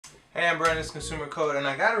Hey, I'm Brandon's Consumer Code, and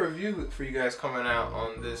I got a review for you guys coming out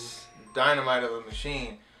on this dynamite of a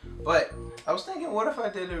machine. But I was thinking, what if I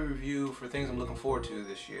did a review for things I'm looking forward to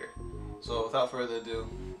this year? So without further ado,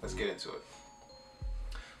 let's get into it.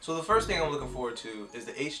 So the first thing I'm looking forward to is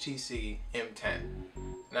the HTC M10.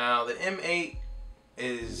 Now the M8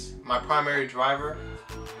 is my primary driver.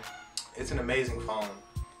 It's an amazing phone.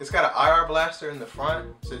 It's got an IR blaster in the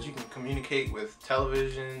front so that you can communicate with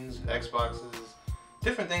televisions, Xboxes,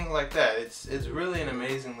 different things like that. It's really an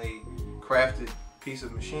amazingly crafted piece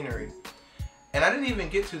of machinery. And I didn't even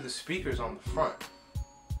get to the speakers on the front.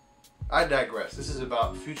 I digress. This is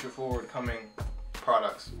about future forward coming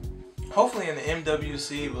products. Hopefully in the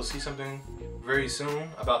MWC we'll see something very soon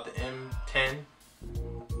about the M10.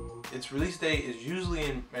 Its release date is usually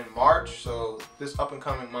in March, so this up and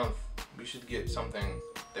coming month we should get something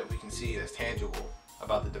that we can see that's tangible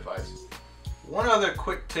about the device. One other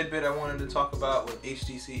quick tidbit I wanted to talk about with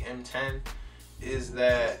HTC M10 is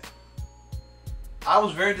that I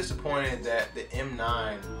was very disappointed that the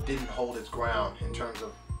M9 didn't hold its ground in terms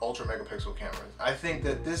of ultra megapixel cameras. I think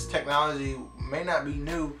that this technology may not be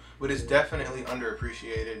new, but it's definitely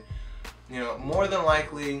underappreciated. You know, more than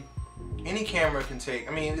likely, any camera can take,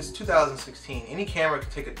 I mean, it's 2016, any camera can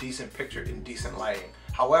take a decent picture in decent lighting.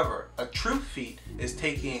 However, a true feat is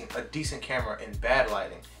taking a decent camera in bad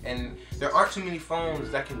lighting. And there aren't too many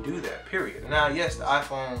phones that can do that, period. Now, yes, the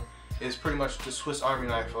iPhone is pretty much the Swiss Army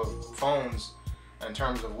knife of phones in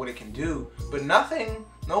terms of what it can do, but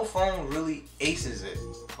no phone really aces it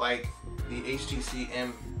like the HTC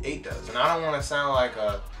M8 does. And I don't want to sound like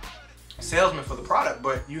a salesman for the product,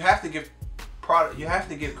 but you have to give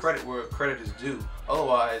credit where credit is due.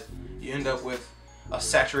 Otherwise, you end up with a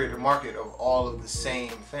saturated market of all of the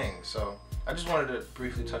same things. So I just wanted to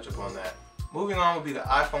briefly touch upon that. Moving on would be the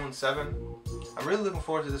iPhone 7. I'm really looking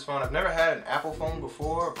forward to this phone. I've never had an Apple phone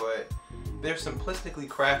before, but they're simplistically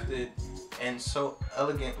crafted and so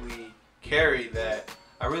elegantly carried that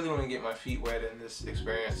I really want to get my feet wet in this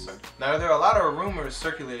experience. Now, there are a lot of rumors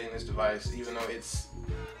circulating this device, even though it's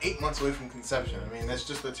 8 months away from conception. I mean, that's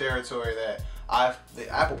just the territory that the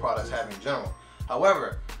Apple products have in general.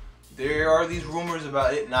 However, there are these rumors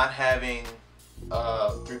about it not having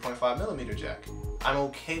a 3.5mm jack. I'm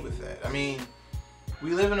okay with that. I mean,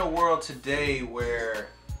 we live in a world today where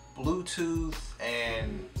Bluetooth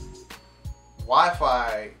and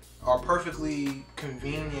Wi-Fi are perfectly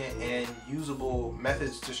convenient and usable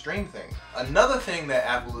methods to stream things. Another thing that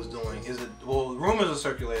Apple is doing is, rumors are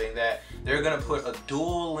circulating that they're gonna put a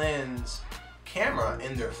dual lens camera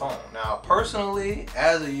in their phone. Now, personally,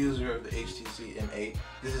 as a user of the HTC M8,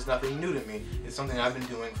 this is nothing new to me. It's something I've been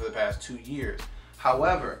doing for the past 2 years.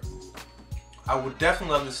 However, I would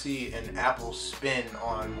definitely love to see an Apple spin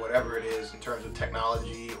on whatever it is in terms of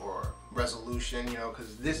technology or resolution, you know,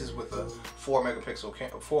 because this is with a 4 ultra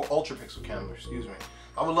pixel camera, excuse me.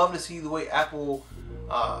 I would love to see the way Apple,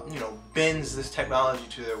 you know, bends this technology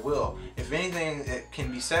to their will. If anything that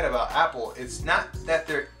can be said about Apple, it's not that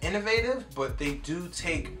they're innovative, but they do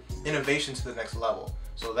take innovation to the next level.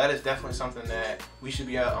 So that is definitely something that we should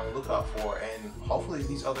be out on the lookout for, and hopefully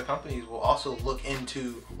these other companies will also look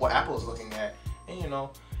into what Apple is looking at and, you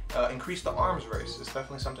know, increase the arms race. It's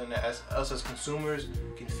definitely something that us as consumers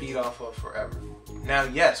can feed off of forever. Now,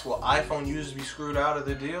 yes, will iPhone users be screwed out of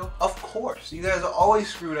their deal? Of course. You guys are always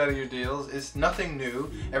screwed out of your deals. It's nothing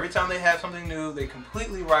new. Every time they have something new, they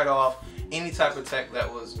completely write off any type of tech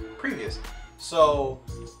that was previous. So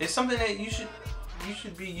it's something that you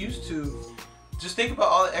should be used to. Just think about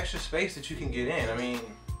all the extra space that you can get in. I mean,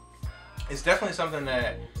 it's definitely something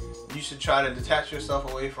that you should try to detach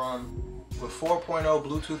yourself away from. With 4.0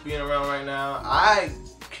 Bluetooth being around right now, I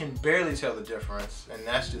can barely tell the difference, and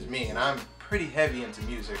that's just me, and I'm pretty heavy into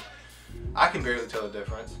music. I can barely tell the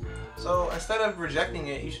difference. So instead of rejecting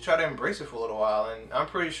it, you should try to embrace it for a little while, and I'm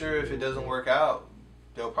pretty sure if it doesn't work out,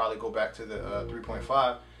 they'll probably go back to the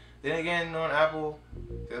 3.5. Then again, on Apple,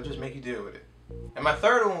 they'll just make you deal with it. And my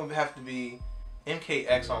third one would have to be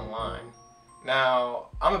MKX Online. Now,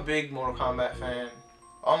 I'm a big Mortal Kombat fan.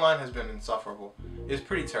 Online has been insufferable. It's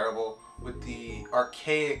pretty terrible with the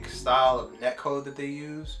archaic style of netcode that they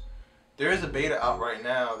use. There is a beta out right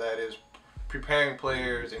now that is preparing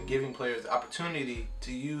players and giving players the opportunity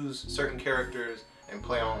to use certain characters and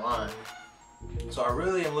play online. So I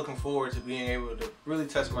really am looking forward to being able to really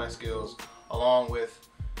test my skills along with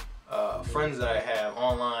friends that I have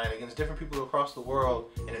online against different people across the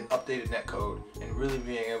world in an updated netcode and really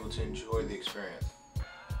being able to enjoy the experience.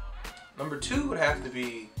 Number 2 would have to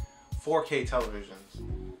be 4K televisions.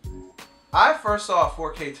 I first saw a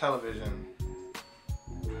 4K television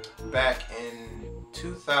back in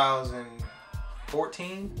 2000,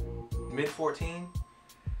 14, mid 14,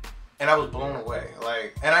 and I was blown away.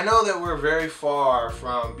 Like, and I know that we're very far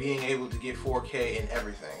from being able to get 4K in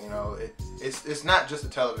everything. You know, it's not just the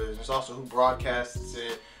television, it's also who broadcasts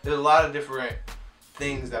it. There's a lot of different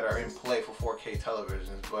things that are in play for 4K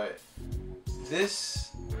televisions, but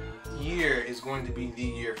this year is going to be the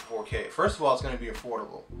year for 4K. First of all, it's going to be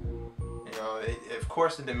affordable. You know, of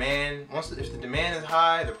course, the demand, if the demand is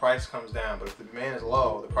high, the price comes down. But if the demand is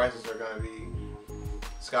low, the prices are going to be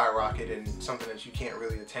skyrocketed and something that you can't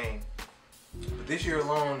really attain. But this year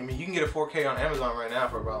alone, I mean, you can get a 4K on Amazon right now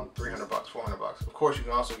for about $300, $400. Of course, you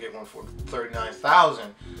can also get one for $39,000.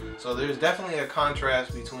 So there's definitely a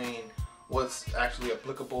contrast between what's actually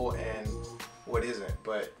applicable and what isn't.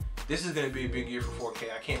 But this is going to be a big year for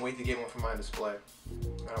 4K. I can't wait to get one for my display.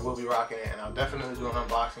 And I will be rocking it, and I'll definitely do an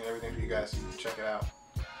unboxing and everything for you guys so you can check it out.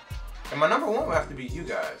 And my number one will have to be you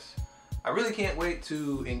guys. I really can't wait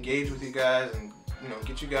to engage with you guys and, you know,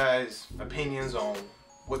 get you guys' opinions on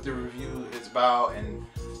what the review is about, and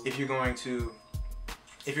if you're going to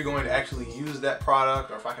actually use that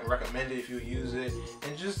product, or if I can recommend it if you use it,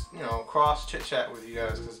 and just, you know, cross chit chat with you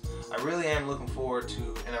guys, because I really am looking forward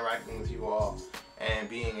to interacting with you all and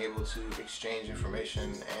being able to exchange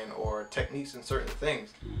information and or techniques in certain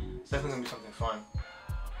things. It's definitely gonna be something fun.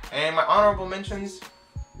 And my honorable mentions,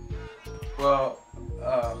 well,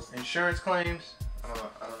 insurance claims. I don't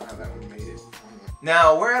know how that one made it.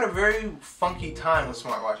 Now, we're at a very funky time with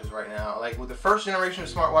smartwatches right now. Like, with the first generation of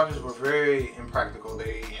smartwatches were very impractical.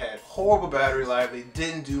 They had horrible battery life. They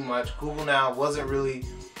didn't do much. Google Now wasn't really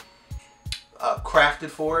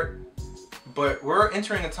crafted for it. But we're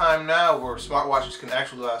entering a time now where smartwatches can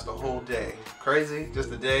actually last a whole day. Crazy,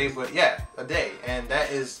 just a day, but yeah, a day. And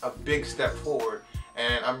that is a big step forward.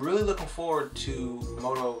 And I'm really looking forward to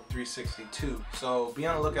Moto 362. So be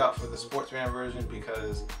on the lookout for the sportsman version,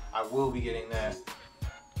 because I will be getting that.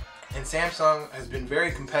 And Samsung has been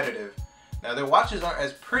very competitive. Now, their watches aren't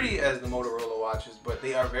as pretty as the Motorola watches, but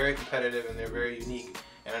they are very competitive and they're very unique.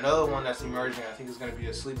 And another one that's emerging, I think is going to be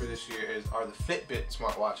a sleeper this year, are the Fitbit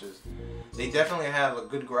smartwatches. They definitely have a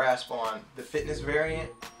good grasp on the fitness variant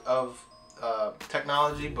of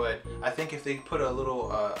technology, but I think if they put a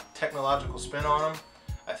little technological spin on them,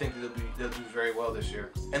 I think they'll do very well this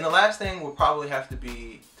year. And the last thing will probably have to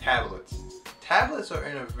be tablets. Tablets are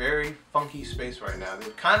in a very funky space right now.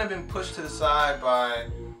 They've kind of been pushed to the side by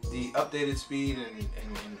the updated speed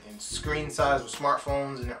and screen size of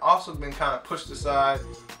smartphones, and they've also been kind of pushed aside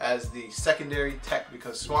as the secondary tech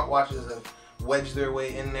because smartwatches have wedged their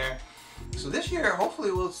way in there. So this year,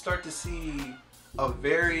 hopefully, we'll start to see a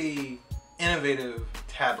very innovative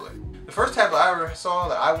tablet. The first tablet I ever saw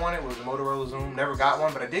that I wanted was the Motorola Zoom. Never got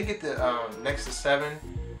one, but I did get the Nexus 7,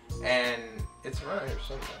 and it's around here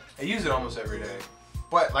somewhere. I use it almost every day.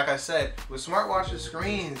 But like I said, with smartwatches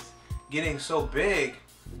screens getting so big,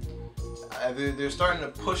 they're starting to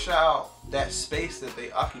push out that space that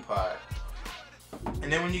they occupy.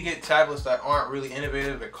 And then when you get tablets that aren't really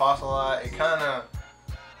innovative, that cost a lot, it kind of,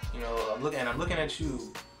 you know, I'm looking at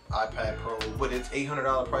you, iPad Pro, with its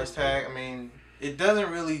 $800 price tag. I mean, it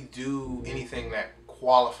doesn't really do anything that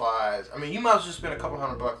qualifies. I mean, you might as well just spend a couple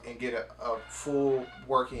 $100 and get a full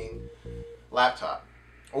working laptop,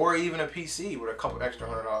 or even a PC with a couple extra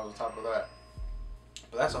 $100 on top of that.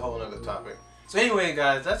 But that's a whole other topic. So anyway,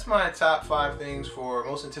 guys, that's my top 5 things for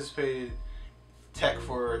most anticipated tech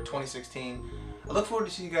for 2016. I look forward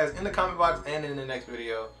to see you guys in the comment box and in the next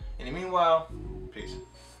video. And meanwhile, peace.